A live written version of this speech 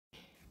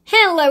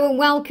Hello and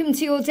welcome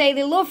to your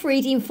daily love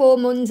reading for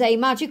Monday,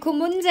 Magical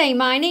Monday.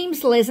 My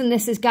name's Liz and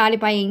this is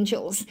Guided by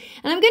Angels.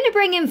 And I'm going to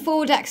bring in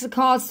 4 decks of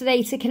cards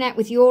today to connect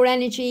with your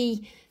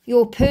energy,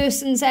 your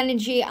person's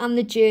energy and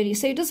the journey.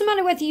 So it doesn't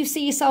matter whether you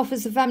see yourself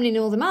as the feminine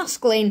or the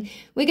masculine,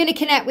 we're going to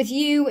connect with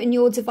you and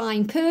your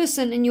divine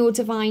person and your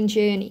divine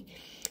journey.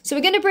 So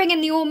we're going to bring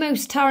in the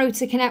Almost Tarot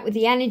to connect with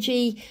the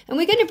energy, and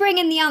we're going to bring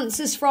in the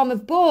answers from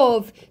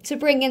above to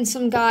bring in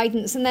some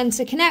guidance, and then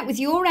to connect with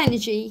your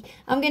energy,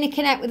 I'm going to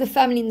connect with the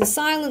Feminine the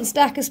Silence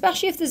deck,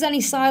 especially if there's any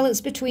silence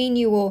between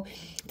you or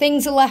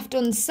things are left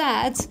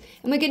unsaid,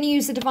 and we're going to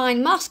use the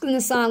Divine Masculine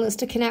the Silence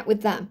to connect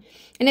with them.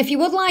 And if you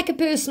would like a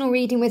personal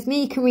reading with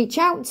me, you can reach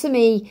out to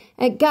me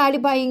at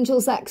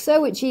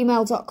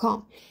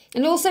guidedbyangelsxo@gmail.com.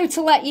 And also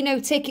to let you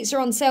know, tickets are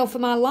on sale for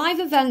my live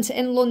event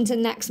in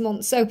London next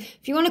month. So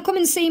if you want to come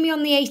and see me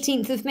on the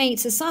 18th of May,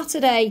 it's a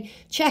Saturday,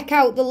 check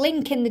out the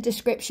link in the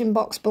description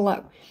box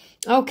below.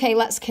 Okay,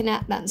 let's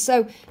connect then.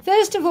 So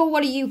first of all,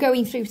 what are you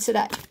going through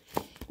today?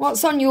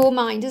 What's on your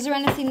mind? Is there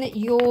anything that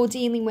you're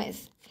dealing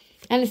with?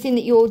 Anything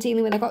that you're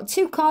dealing with? I've got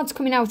 2 cards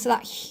coming out of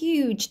that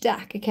huge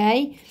deck,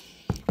 okay?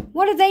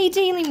 What are they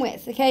dealing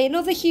with? Okay,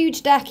 another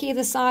huge deck here,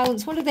 the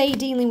Silence. What are they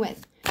dealing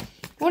with?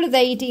 What are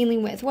they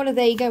dealing with? What are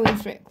they going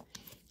through?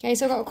 Okay,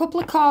 so I've got a couple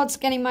of cards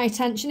getting my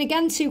attention.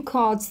 Again, 2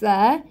 cards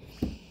there.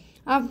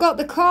 I've got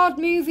the card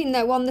moving,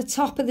 though, on the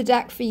top of the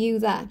deck for you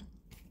there.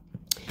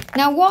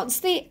 Now, what's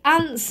the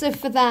answer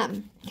for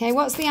them? Okay,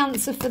 what's the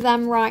answer for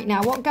them right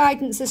now? What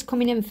guidance is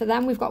coming in for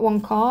them? We've got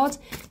 1 card.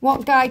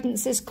 What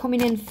guidance is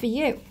coming in for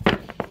you?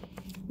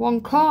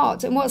 1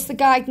 card. And what's the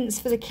guidance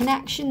for the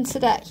connection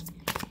today?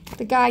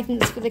 The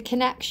guidance for the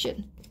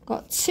connection.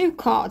 Got 2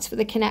 cards for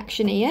the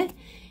connection here.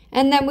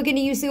 And then we're going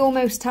to use the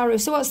Almost Tarot.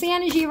 So what's the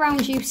energy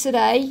around you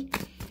today?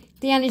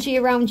 The energy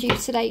around you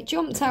today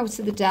jumped out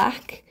of the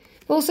deck.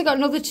 We've also got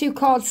another 2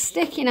 cards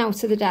sticking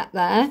out of the deck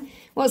there.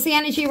 What's the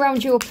energy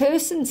around your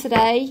person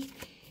today?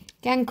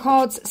 Again,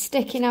 cards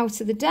sticking out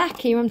of the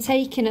deck here. I'm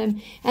taking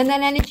them. And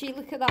then energy,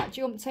 look at that,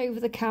 jumped over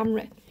the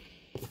camera.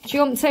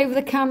 Jumped over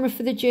the camera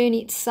for the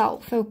journey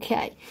itself.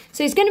 Okay.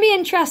 So it's going to be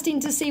interesting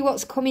to see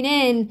what's coming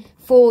in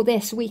for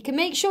this week. And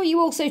make sure you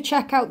also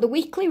check out the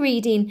weekly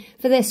reading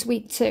for this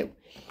week too.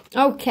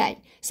 Okay,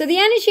 so the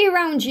energy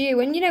around you,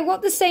 and you know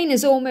what they're saying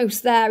is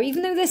almost there.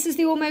 Even though this is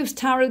the Almost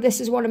Tarot,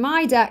 this is one of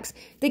my decks,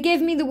 they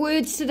give me the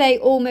words today,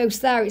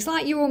 almost there. It's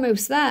like you're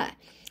almost there.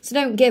 So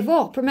don't give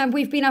up. Remember,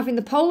 we've been having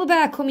the polar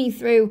bear coming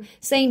through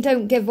saying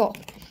don't give up.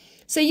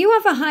 So you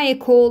have a higher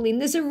calling.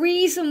 There's a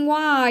reason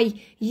why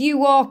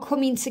you are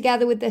coming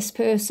together with this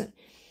person.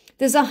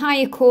 There's a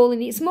higher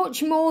calling. It's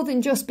much more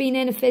than just being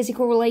in a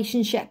physical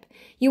relationship.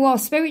 You are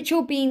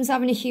spiritual beings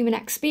having a human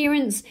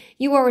experience.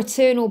 You are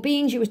eternal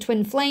beings. You are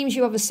twin flames.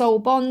 You have a soul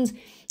bond.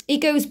 It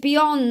goes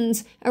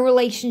beyond a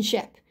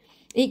relationship.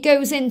 It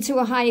goes into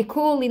a higher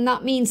calling.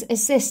 That means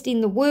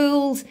assisting the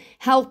world,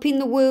 helping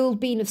the world,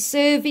 being of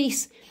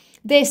service.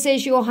 This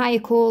is your higher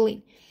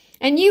calling.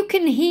 And you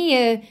can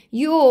hear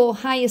your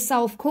higher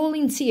self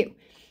calling to you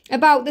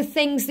about the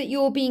things that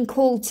you're being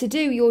called to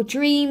do, your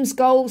dreams,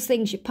 goals,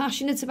 things you're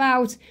passionate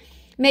about.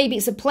 Maybe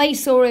it's a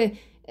place or a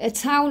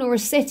town or a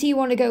city you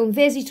want to go and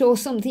visit, or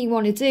something you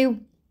want to do.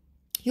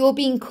 You're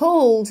being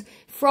called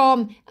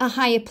from a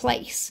higher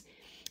place.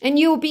 And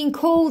you're being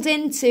called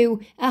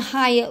into a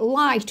higher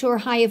light or a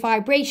higher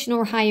vibration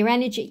or a higher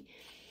energy.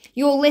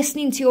 You're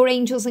listening to your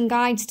angels and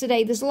guides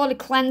today. There's a lot of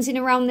cleansing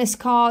around this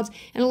card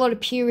and a lot of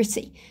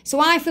purity.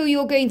 So I feel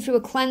you're going through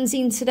a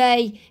cleansing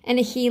today and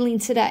a healing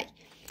today.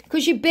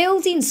 Because you're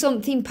building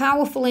something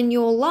powerful in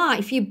your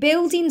life. You're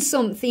building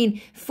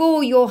something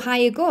for your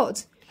higher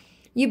good.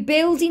 You're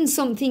building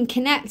something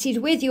connected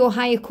with your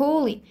higher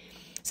calling.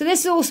 So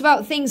this is also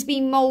about things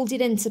being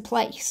molded into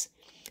place.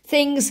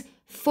 Things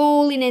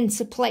falling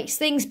into place.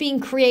 Things being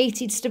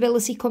created,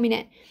 stability coming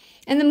in.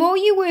 And the more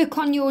you work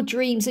on your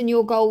dreams and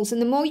your goals,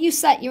 and the more you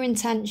set your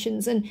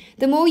intentions, and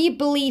the more you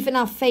believe and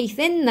have faith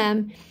in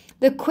them,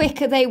 the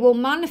quicker they will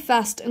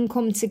manifest and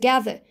come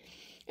together.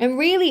 And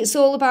really, it's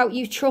all about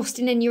you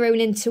trusting in your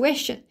own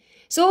intuition.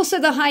 It's also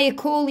the higher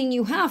calling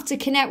you have to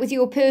connect with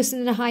your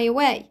person in a higher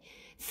way.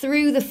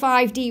 Through the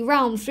 5D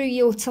realm, through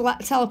your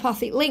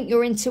telepathic link,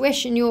 your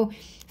intuition, your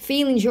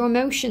feelings, your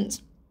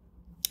emotions.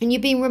 And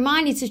you're being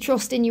reminded to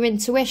trust in your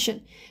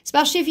intuition.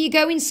 Especially if you're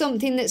going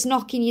something that's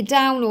knocking you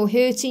down or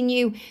hurting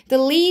you. The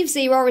leaves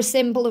here are a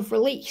symbol of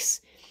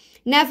release.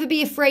 Never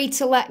be afraid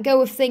to let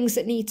go of things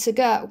that need to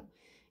go.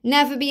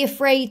 Never be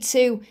afraid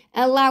to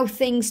allow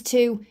things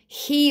to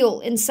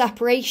heal in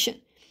separation,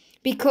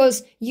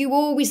 because you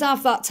always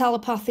have that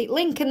telepathic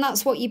link and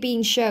that's what you're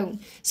being shown.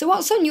 So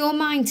what's on your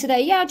mind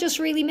today? Yeah, I just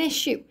really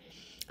miss you.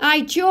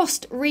 I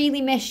just really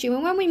miss you.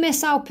 And when we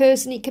miss our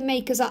person, it can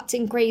make us act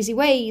in crazy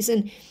ways,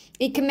 and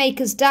it can make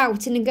us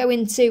doubt and go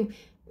into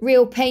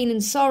real pain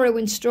and sorrow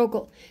and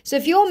struggle. So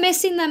if you're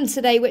missing them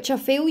today, which I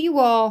feel you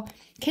are,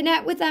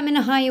 connect with them in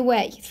a higher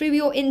way, through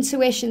your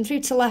intuition, through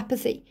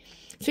telepathy,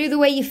 through the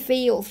way you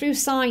feel, through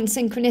signs,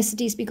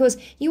 synchronicities, because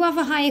you have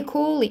a higher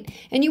calling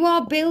and you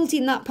are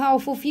building that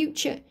powerful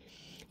future.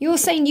 You're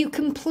saying you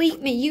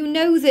complete me. You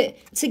know that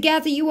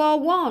together you are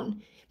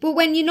one. But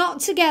when you're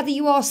not together,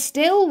 you are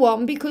still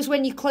one, because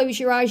when you close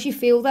your eyes, you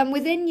feel them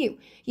within you.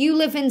 You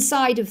live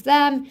inside of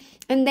them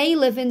and they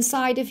live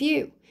inside of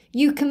you.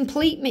 You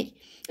complete me.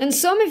 And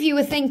some of you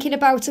are thinking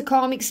about a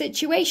karmic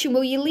situation.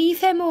 Will you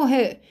leave him or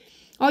her?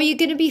 Are you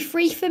going to be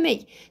free for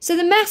me? So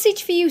the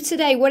message for you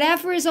today,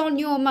 whatever is on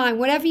your mind,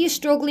 whatever you're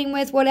struggling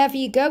with, whatever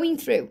you're going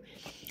through,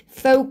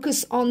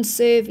 focus on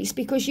service,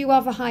 because you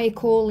have a higher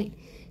calling.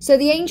 So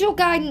the angel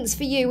guidance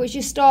for you as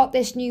you start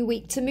this new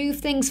week, to move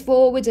things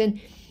forward and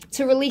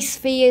to release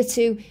fear,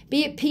 to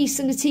be at peace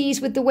and at ease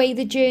with the way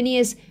the journey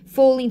is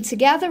falling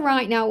together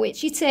right now,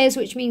 which it is,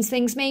 which means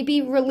things may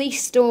be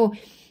released, or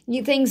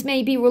things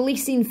may be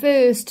releasing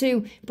first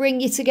to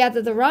bring you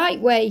together the right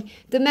way.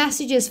 The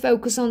message is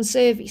focus on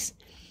service.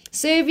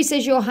 Service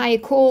is your higher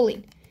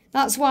calling.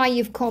 That's why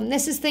you've come.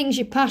 This is things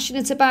you're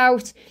passionate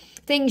about,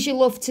 things you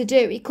love to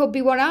do. It could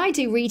be what I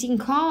do, reading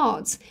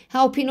cards,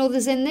 helping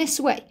others in this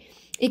way.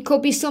 It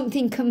could be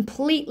something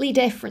completely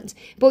different.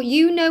 But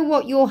you know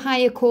what your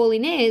higher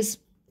calling is,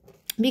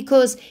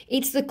 because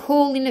it's the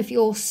calling of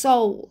your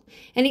soul.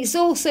 And it's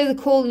also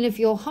the calling of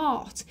your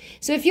heart.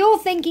 So if you're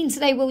thinking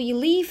today, will you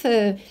leave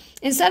her?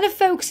 Instead of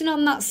focusing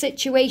on that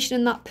situation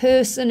and that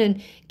person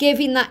and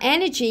giving that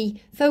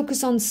energy,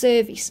 focus on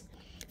service.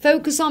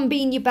 Focus on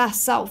being your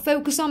best self.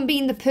 Focus on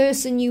being the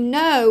person you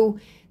know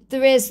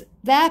there is,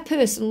 their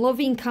person,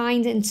 loving,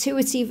 kind,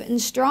 intuitive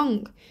and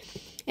strong.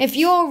 If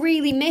you're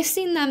really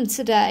missing them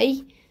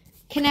today,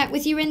 connect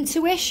with your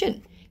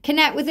intuition.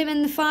 Connect with them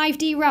in the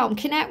 5D realm.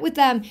 Connect with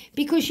them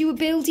because you are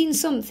building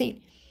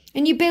something.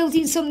 And you're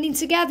building something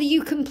together.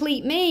 You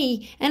complete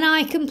me and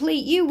I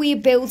complete you. We are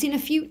building a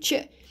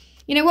future.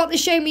 You know what they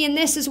show me in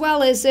this as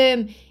well is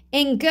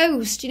in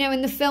Ghost,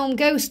 in the film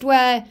Ghost,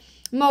 where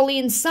Molly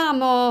and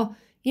Sam are,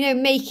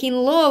 making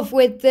love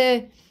with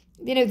the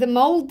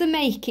mold they're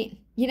making.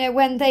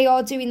 When they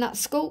are doing that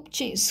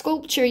sculpture,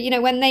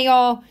 when they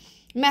are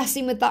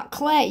messing with that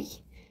clay.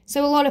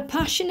 So a lot of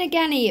passion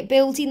again here,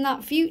 building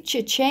that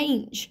future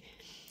change.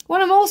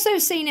 What I'm also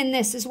seeing in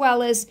this as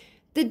well is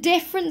the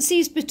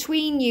differences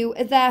between you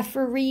are there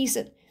for a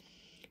reason.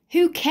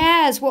 Who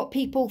cares what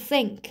people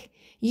think?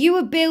 You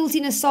are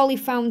building a solid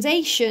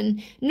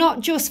foundation, not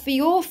just for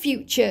your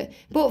future,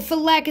 but for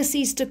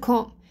legacies to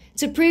come.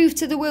 To prove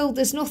to the world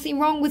there's nothing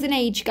wrong with an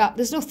age gap.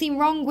 There's nothing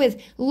wrong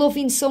with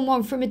loving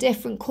someone from a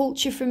different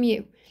culture from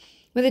you.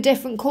 With a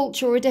different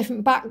culture or a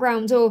different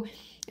background or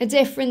a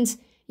different,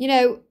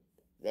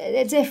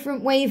 a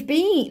different way of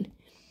being.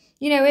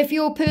 If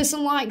your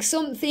person likes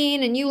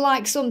something and you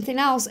like something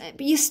else,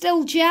 but you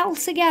still gel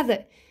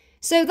together.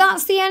 So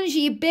that's the energy.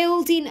 You're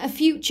building a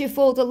future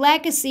for the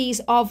legacies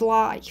of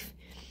life.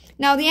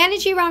 Now, the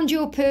energy around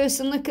your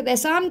person, look at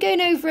this. I'm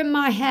going over in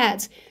my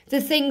head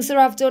the things that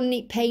I've done and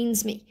it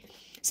pains me.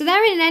 So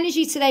they're in an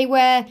energy today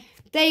where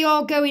they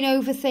are going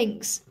over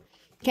things.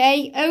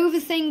 Okay? Over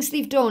things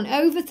they've done,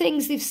 over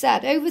things they've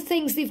said, over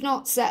things they've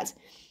not said.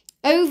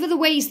 Over the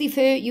ways they've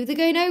hurt you. They're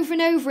going over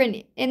and over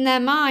in their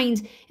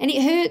mind and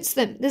it hurts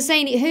them. They're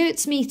saying it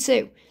hurts me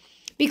too.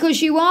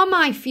 Because you are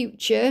my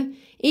future,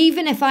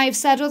 even if I have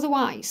said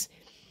otherwise.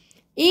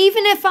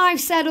 Even if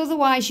I've said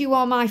otherwise, you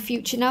are my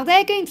future. Now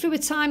they're going through a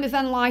time of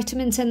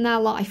enlightenment in their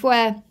life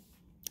where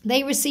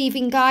they're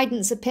receiving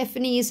guidance,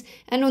 epiphanies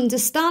and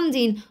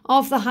understanding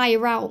of the higher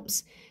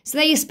realms. So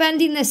they are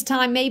spending this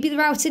time, maybe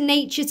they're out in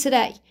nature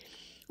today.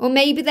 Or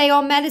maybe they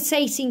are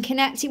meditating,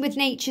 connecting with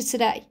nature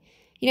today.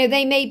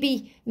 They may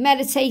be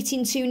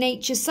meditating to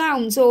nature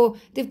sounds, or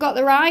they've got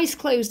their eyes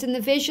closed and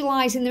they're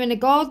visualizing they're in a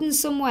garden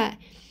somewhere.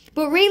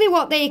 But really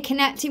what they are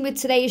connecting with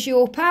today is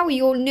your power,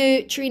 your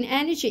nurturing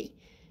energy.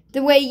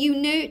 The way you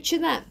nurture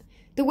them,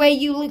 the way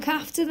you look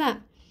after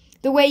them,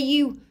 the way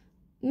you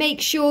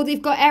make sure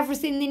they've got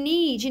everything they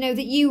need,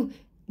 that you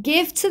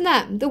give to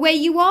them, the way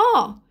you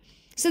are.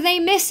 So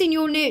they're missing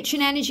your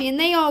nurturing energy and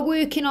they are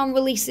working on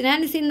releasing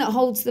anything that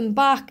holds them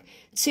back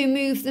to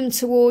move them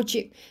towards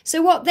you.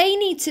 So what they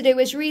need to do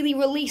is really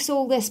release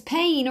all this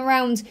pain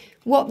around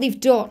what they've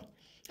done.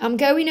 I'm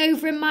going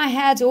over in my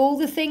head all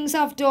the things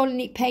I've done and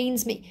it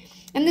pains me.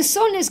 And the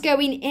sun is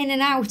going in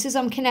and out as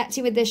I'm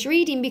connecting with this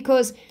reading,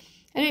 because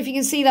I don't know if you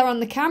can see that on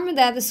the camera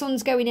there, the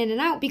sun's going in and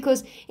out,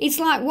 because it's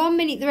like 1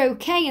 minute they're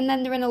okay and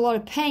then they're in a lot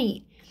of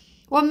pain.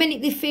 1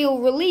 minute they feel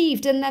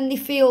relieved and then they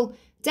feel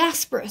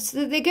desperate.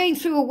 They're going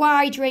through a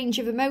wide range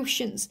of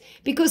emotions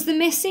because they're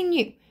missing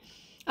you.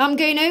 I'm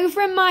going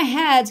over in my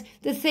head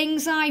the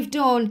things I've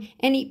done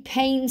and it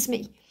pains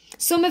me.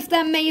 Some of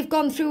them may have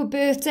gone through a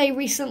birthday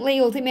recently,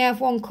 or they may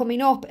have one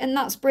coming up, and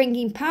that's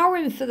bringing power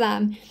in for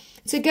them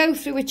to go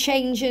through a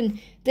change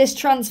and this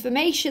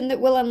transformation that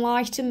will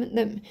enlighten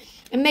them.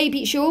 And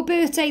maybe it's your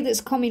birthday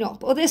that's coming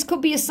up, or this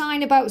could be a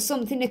sign about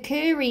something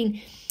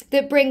occurring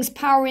that brings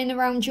power in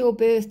around your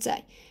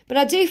birthday. But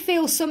I do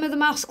feel some of the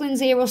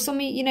masculines here, or some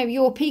of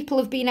your people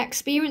have been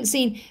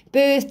experiencing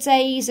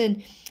birthdays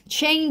and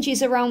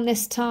changes around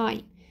this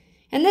time.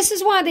 And this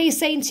is why they're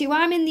saying to you,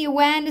 I'm in the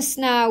awareness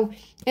now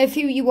of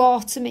who you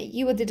are to me.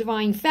 You are the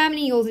divine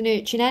feminine, you're the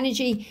nurturing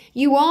energy.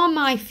 You are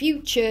my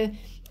future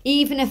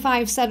even if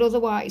I've said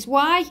otherwise.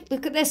 Why?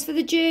 Look at this for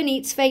the journey.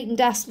 It's fate and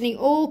destiny.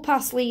 All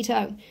paths lead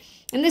home.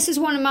 And this is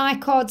one of my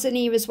cards in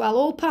here as well.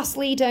 All paths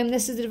lead home.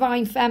 This is the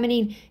Divine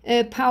Feminine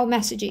power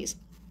messages.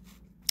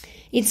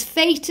 It's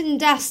fate and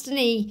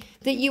destiny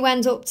that you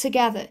end up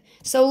together.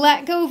 So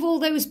let go of all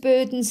those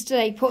burdens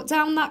today. Put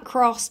down that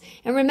cross.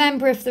 And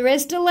remember, if there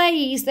is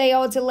delays, they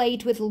are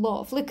delayed with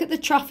love. Look at the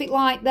traffic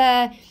light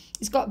there.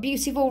 It's got a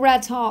beautiful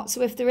red heart.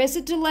 So if there is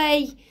a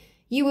delay,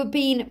 you are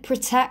being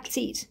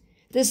protected.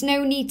 There's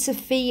no need to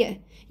fear.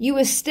 You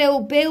are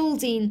still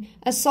building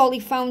a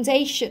solid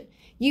foundation.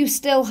 You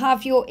still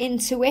have your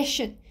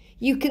intuition.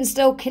 You can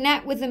still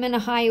connect with them in a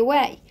higher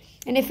way.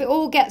 And if it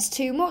all gets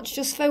too much,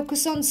 just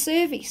focus on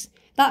service.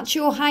 That's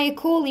your higher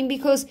calling,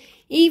 because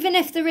even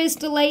if there is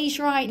delays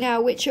right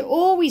now, which are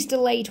always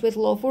delayed with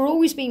love, we're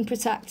always being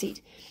protected,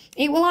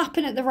 it will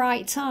happen at the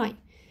right time.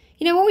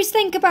 You know, always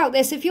think about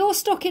this. If you're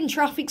stuck in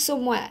traffic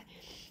somewhere,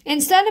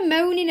 instead of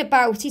moaning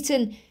about it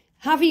and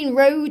having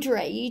road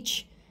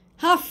rage,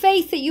 have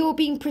faith that you're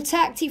being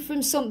protected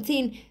from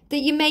something that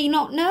you may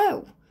not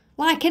know,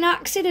 like an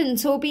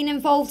accident or being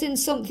involved in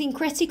something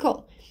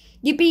critical.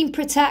 You're being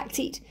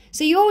protected.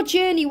 So your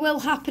journey will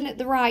happen at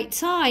the right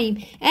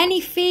time.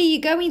 Any fear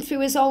you're going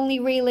through is only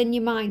real in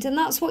your mind, and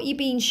that's what you're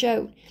being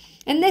shown.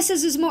 And this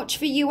is as much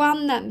for you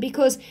and them,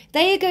 because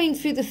they are going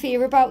through the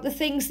fear about the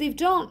things they've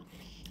done.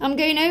 I'm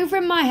going over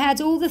in my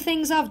head all the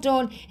things I've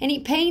done, and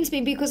it pains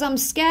me because I'm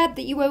scared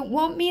that you won't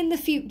want me in the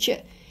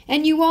future.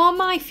 And you are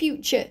my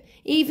future,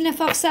 even if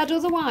I've said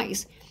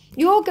otherwise.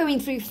 You're going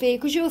through fear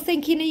because you're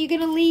thinking, are you going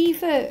to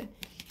leave her?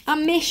 I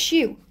miss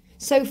you.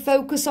 So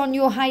focus on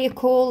your higher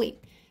calling.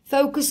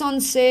 Focus on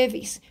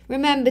service.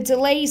 Remember,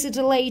 delays are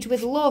delayed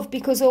with love,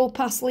 because all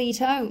paths lead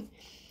home.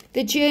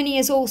 The journey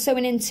is also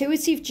an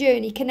intuitive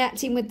journey,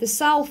 connecting with the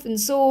self and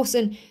source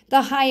and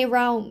the higher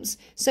realms.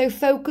 So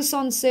focus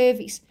on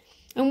service.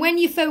 And when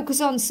you focus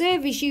on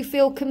service, you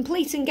feel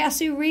complete. And guess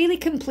who really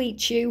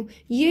completes you?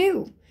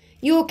 You.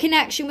 Your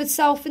connection with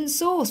self and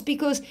source,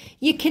 because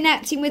you're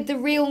connecting with the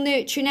real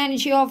nurturing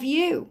energy of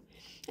you.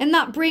 And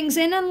that brings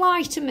in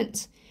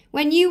enlightenment.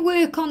 When you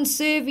work on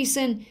service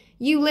and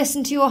you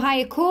listen to your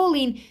higher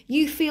calling,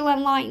 you feel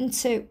enlightened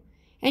too.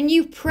 And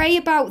you pray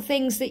about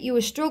things that you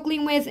are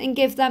struggling with and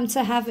give them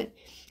to heaven.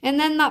 And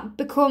then that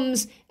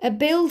becomes a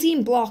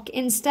building block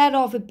instead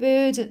of a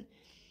burden.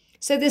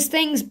 So there's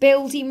things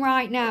building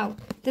right now.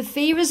 The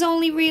fear is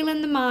only real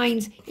in the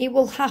mind. It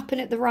will happen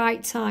at the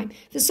right time.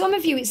 For some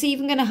of you, it's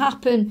even going to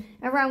happen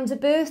around a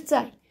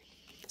birthday.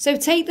 So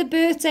take the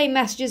birthday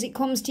message as it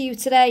comes to you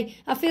today.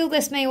 I feel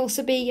this may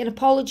also be an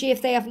apology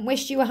if they haven't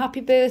wished you a happy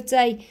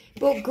birthday,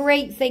 but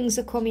great things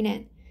are coming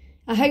in.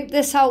 I hope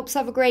this helps.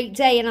 Have a great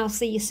day, and I'll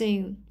see you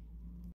soon.